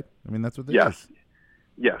experiences, right? I mean, that's what they is.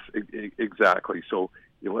 Yes, exactly. So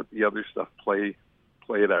you let the other stuff play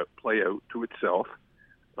out to itself.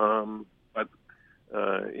 But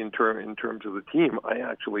in terms of the team, I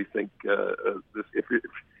actually think this. If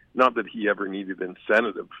not that he ever needed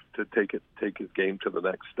incentive to take his game to the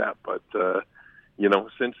next step, but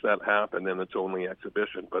since that happened, and it's only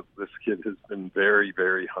exhibition, but this kid has been very,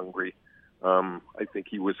 very hungry. I think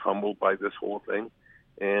he was humbled by this whole thing.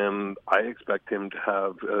 And I expect him to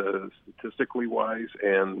have, statistically wise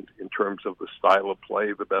and in terms of the style of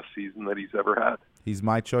play, the best season that he's ever had. He's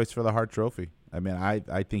my choice for the Hart Trophy. I mean,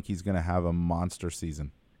 I think he's going to have a monster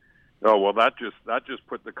season. Oh, well, that just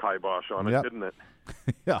put the kibosh on it, didn't it?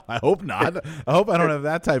 Yeah, I hope not. I hope I don't have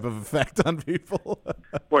that type of effect on people.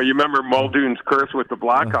 Well, you remember Muldoon's curse with the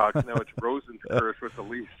Blackhawks. Now it's Rosen's curse with the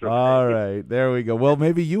Leafs. Okay. All right, there we go. Well,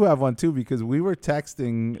 maybe you have one too, because we were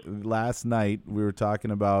texting last night. We were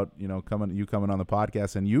talking about coming on the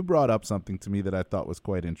podcast, and you brought up something to me that I thought was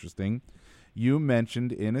quite interesting. You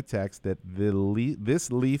mentioned in a text that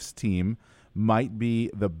this Leafs team might be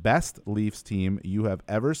the best Leafs team you have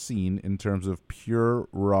ever seen in terms of pure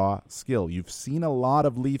raw skill. You've seen a lot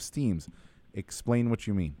of Leafs teams. Explain what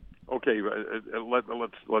you mean. Okay,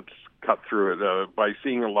 let's cut through it. By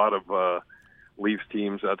seeing a lot of Leafs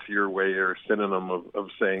teams, that's your way or synonym of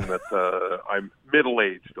saying that I'm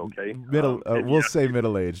middle-aged, okay? We'll say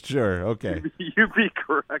middle-aged, sure, okay. You'd be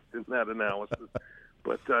correct in that analysis.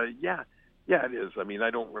 But, yeah, it is. I mean, I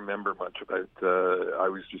don't remember much about I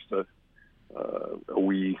was just a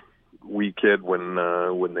wee kid when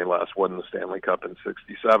they last won the Stanley Cup in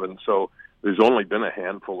 '67. So there's only been a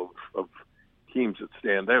handful of teams that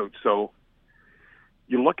stand out. So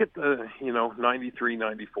you look at the 93,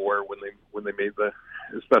 94 when they made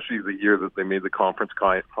especially the year that they made the conference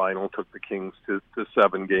final, took the Kings to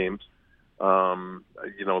 7 games.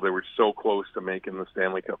 They were so close to making the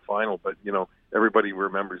Stanley Cup final, but everybody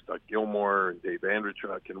remembers Doug Gilmour and Dave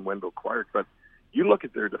Andreychuk and Wendell Clark. But you look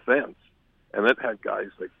at their defense, and it had guys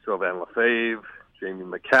like Sylvain Lefebvre, Jamie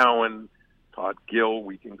McCowan, Todd Gill.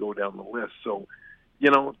 We can go down the list. So,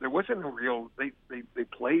 there wasn't a real. They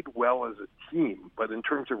played well as a team, but in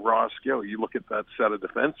terms of raw skill, you look at that set of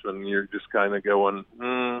defensemen, and you're just kind of going,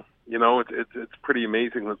 it's pretty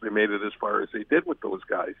amazing that they made it as far as they did with those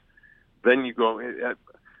guys. Then you go, I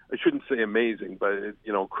shouldn't say amazing, but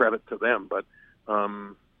credit to them. But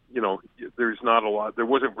there's not a lot. There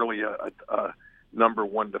wasn't really a number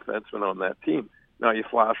one defenseman on that team. Now you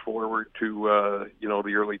flash forward to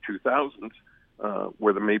the early 2000s.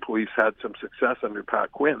 Where the Maple Leafs had some success under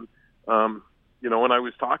Pat Quinn. When I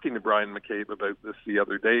was talking to Brian McCabe about this the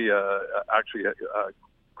other day, actually at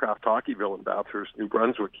Kraft Hockeyville in Bathurst, New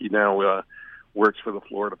Brunswick, he now works for the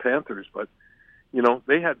Florida Panthers. But,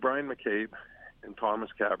 they had Brian McCabe and Thomas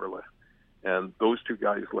Kaberle, and those two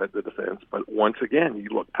guys led the defense. But once again, you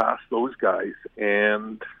look past those guys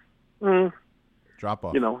and drop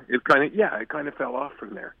off. It kind of fell off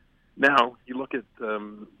from there. Now you look at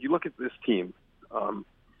this team.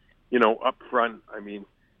 Up front, I mean,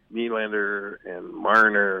 Nylander and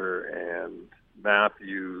Marner and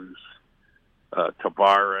Matthews,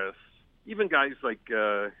 Tavares, even guys like,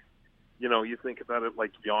 you think about it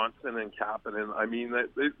like Johnson and Kapanen. I mean,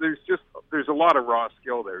 there's a lot of raw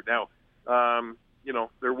skill there. Now,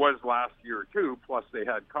 there was last year too, plus they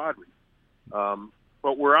had Kadri.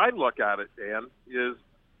 But where I look at it, Dan, is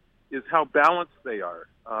how balanced they are.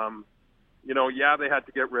 They had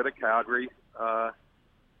to get rid of Kadri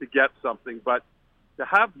to get something, but to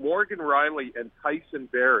have Morgan Riley and Tyson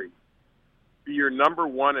Barrie be your number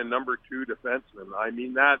one and number two defensemen, I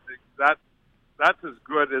mean that's as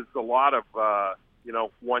good as a lot of 1-2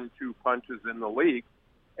 punches in the league.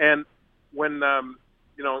 And when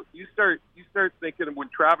you start thinking when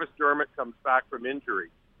Travis Dermott comes back from injury,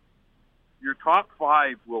 your top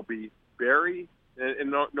five will be Barrie in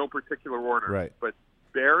no particular order, right? But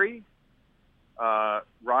Barrie,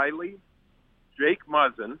 Riley, Jake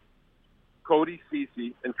Muzzin, Cody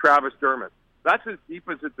Ceci, and Travis Dermott. That's as deep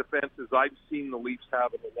as a defense as I've seen the Leafs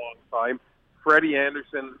have in a long time. Freddie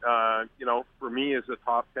Anderson, for me, is a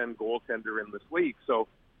top 10 goaltender in this league. So,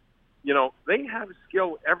 they have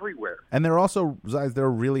skill everywhere. And they're also, they're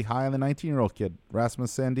really high on the 19-year-old kid,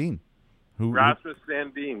 Rasmus Sandin.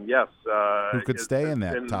 Sandin, yes. Who could stay in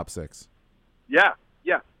that top six. Yeah,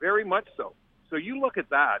 very much so. So you look at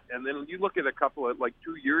that, and then you look at a couple of,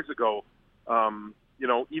 2 years ago,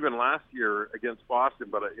 even last year against Boston,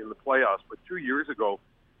 but in the playoffs, but 2 years ago,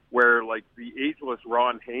 where the ageless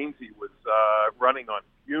Ron Hainsey was running on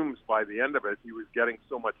fumes by the end of it. He was getting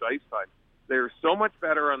so much ice time. They're so much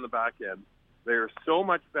better on the back end. They're so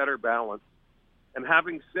much better balanced. And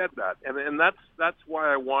having said that, and that's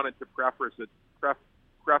why I wanted to preface it,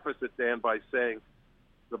 Dan, by saying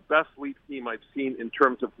the best Leaf team I've seen in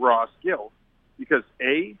terms of raw skill, because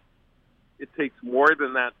A, it takes more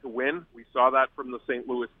than that to win. We saw that from the St.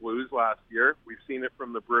 Louis Blues last year. We've seen it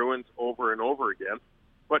from the Bruins over and over again.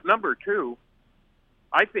 But number two,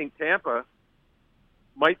 I think Tampa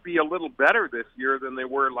might be a little better this year than they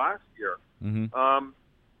were last year. Mm-hmm.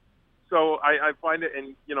 So I find it,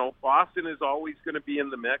 and, Boston is always going to be in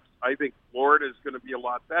the mix. I think Florida is going to be a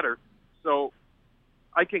lot better. So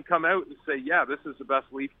I can come out and say, yeah, this is the best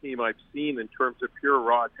Leaf team I've seen in terms of pure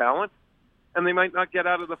raw talent. And they might not get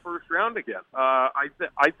out of the first round again. I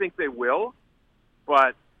think they will,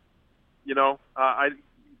 but you're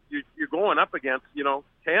going up against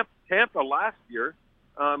Tampa last year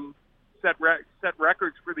set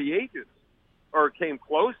records for the ages, or came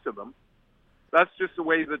close to them. That's just the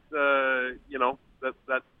way that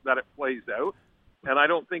that it plays out, and I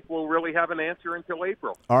don't think we'll really have an answer until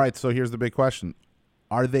April. All right, so here's the big question: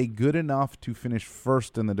 are they good enough to finish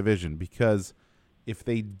first in the division? Because if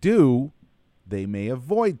they do, they may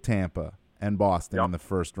avoid Tampa and Boston in the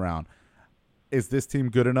first round. Is this team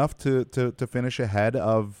good enough to finish ahead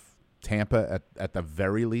of Tampa, at the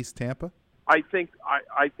very least Tampa? I think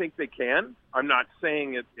they can. I'm not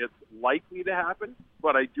saying it's likely to happen,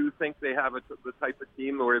 but I do think they have the type of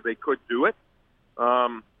team where they could do it.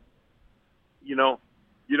 You don't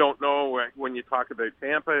know when you talk about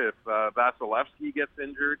Tampa if Vasilevsky gets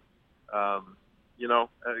injured.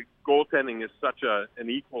 Goaltending is such an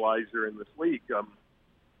equalizer in this league.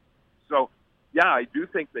 I do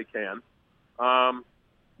think they can.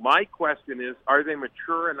 My question is, are they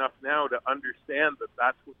mature enough now to understand that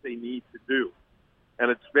that's what they need to do? And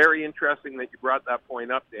it's very interesting that you brought that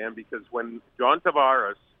point up, Dan, because when John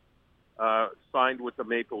Tavares signed with the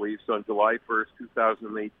Maple Leafs on July 1st,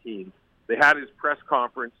 2018, they had his press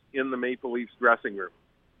conference in the Maple Leafs dressing room.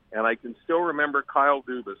 And I can still remember Kyle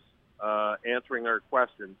Dubas answering our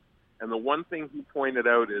questions. And the one thing he pointed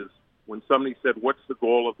out is when somebody said, what's the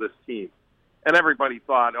goal of this team? And everybody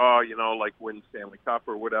thought, win Stanley Cup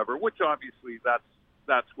or whatever, which obviously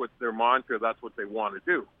that's what their mantra, that's what they want to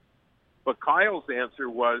do. But Kyle's answer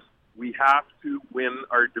was, we have to win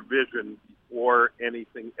our division before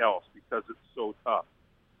anything else because it's so tough.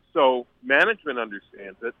 So management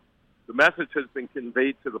understands it. The message has been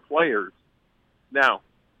conveyed to the players. Now,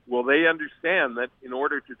 will they understand that in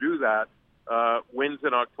order to do that, wins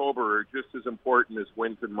in October are just as important as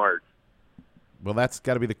wins in March? Well, that's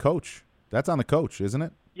got to be the coach. That's on the coach, isn't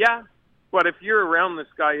it? Yeah, but if you're around this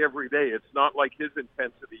guy every day, it's not like his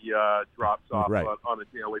intensity drops off right. on a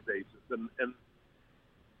daily basis. And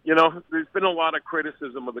you know, there's been a lot of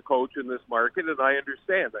criticism of the coach in this market, and I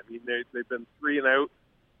understand. I mean, they've been 3 and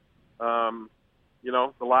out, you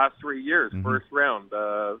know, the last 3 years, first round.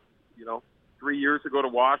 You know, 3 years ago to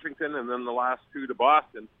Washington, and then the last 2 to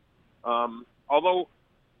Boston. Although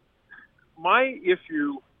my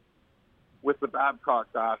issue with the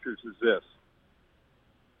Babcock Bashers is this.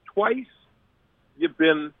 Twice you've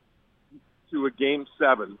been to a Game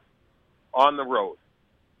 7 on the road,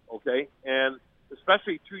 okay? And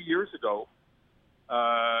especially 2 years ago,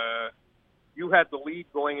 you had the lead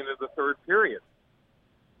going into the third period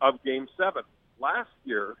of Game 7. Last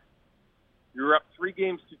year, you were up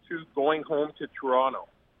 3-2 going home to Toronto.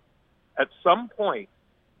 At some point,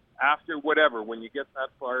 after whatever, when you get that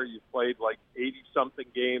far, you've played like 80-something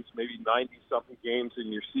games, maybe 90-something games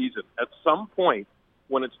in your season. At some point,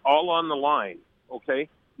 when it's all on the line, okay,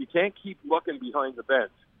 you can't keep looking behind the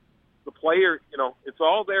bench. The player, you know, it's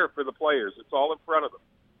all there for the players. It's all in front of them.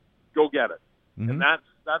 Go get it. And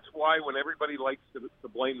that's why when everybody likes to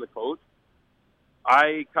blame the coach,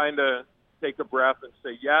 I kind of take a breath and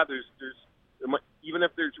say, yeah, there's even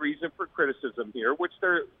if there's reason for criticism here, which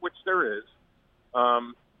there is,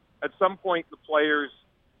 at some point the players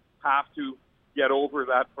have to get over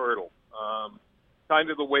that hurdle. Kind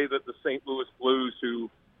of the way that the St. Louis Blues, who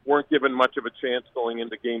weren't given much of a chance going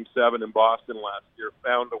into Game 7 in Boston last year,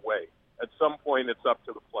 found a way. At some point, it's up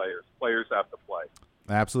to the players. Players have to play.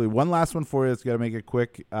 Absolutely. One last one for you. It's got to make it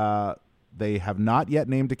quick. They have not yet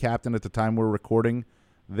named a captain at the time we're recording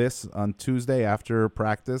this on Tuesday after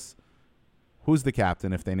practice. Who's the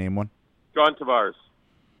captain if they name one? John Tavares.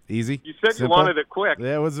 Easy? You said Simple? You wanted it quick.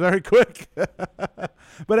 Yeah, it was very quick.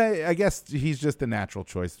 But I guess he's just a natural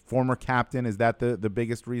choice. Former captain, is that the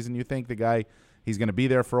biggest reason you think? The guy, he's going to be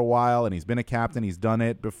there for a while, and he's been a captain. He's done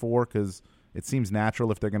it before because it seems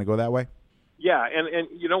natural if they're going to go that way? Yeah, and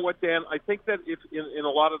you know what, Dan? I think that if in a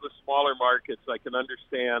lot of the smaller markets, I can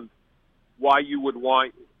understand why you would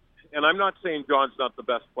want – and I'm not saying John's not the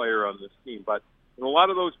best player on this team, but in a lot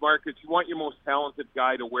of those markets, you want your most talented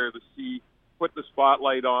guy to wear the C, put the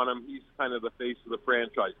spotlight on him. He's kind of the face of the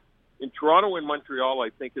franchise. In Toronto and Montreal, I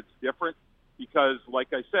think it's different because, like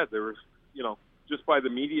I said, there was, you know, just by the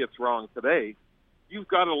media throng today, you've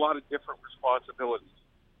got a lot of different responsibilities.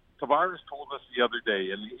 Tavares told us the other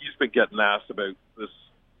day, and he's been getting asked about this,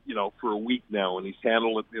 you know, for a week now, and he's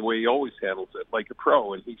handled it the way he always handles it, like a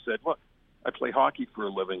pro. And he said, "Look, I play hockey for a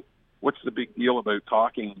living. What's the big deal about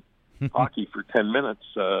talking hockey for 10 minutes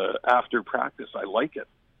after practice? I like it."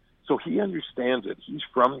 So he understands it. He's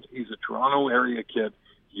a Toronto area kid.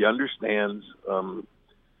 He understands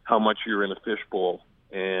how much you're in a fishbowl.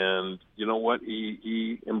 And you know what?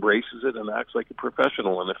 He embraces it and acts like a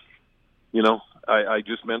professional. And if, you know, I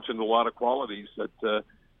just mentioned a lot of qualities that,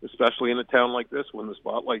 especially in a town like this when the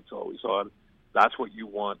spotlight's always on, that's what you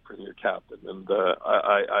want from your captain. And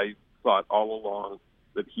I thought all along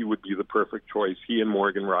that he would be the perfect choice. He and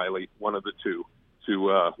Morgan Riley, one of the two,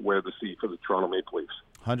 to wear the C for the Toronto Maple Leafs.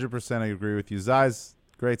 100% I agree with you. Zeiss,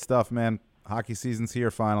 great stuff, man. Hockey season's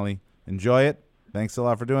here finally. Enjoy it. Thanks a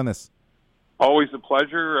lot for doing this. Always a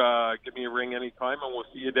pleasure. Give me a ring anytime, and we'll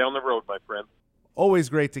see you down the road, my friend. Always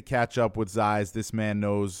great to catch up with Zeiss. This man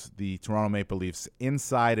knows the Toronto Maple Leafs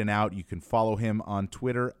inside and out. You can follow him on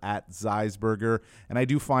Twitter at Zeisberger. And I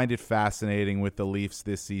do find it fascinating with the Leafs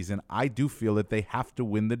this season. I do feel that they have to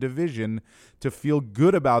win the division to feel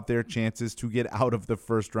good about their chances to get out of the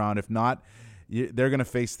first round. If not, they're going to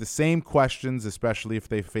face the same questions, especially if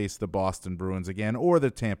they face the Boston Bruins again or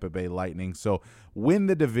the Tampa Bay Lightning. So win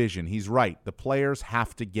the division. He's right. The players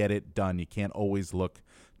have to get it done. You can't always look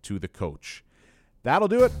to the coach. That'll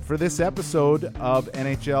do it for this episode of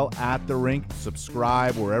NHL at the Rink.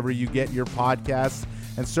 Subscribe wherever you get your podcasts,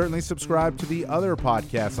 and certainly subscribe to the other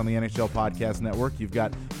podcasts on the NHL Podcast Network. You've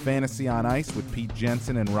got Fantasy on Ice with Pete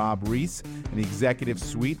Jensen and Rob Reese, and the Executive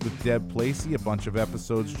Suite with Deb Placey. A bunch of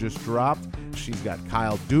episodes just dropped. She's got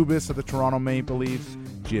Kyle Dubas of the Toronto Maple Leafs,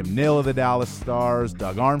 Jim Nill of the Dallas Stars,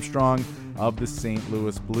 Doug Armstrong of the St.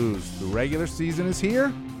 Louis Blues. The regular season is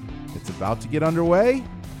here. It's about to get underway.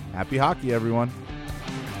 Happy hockey, everyone.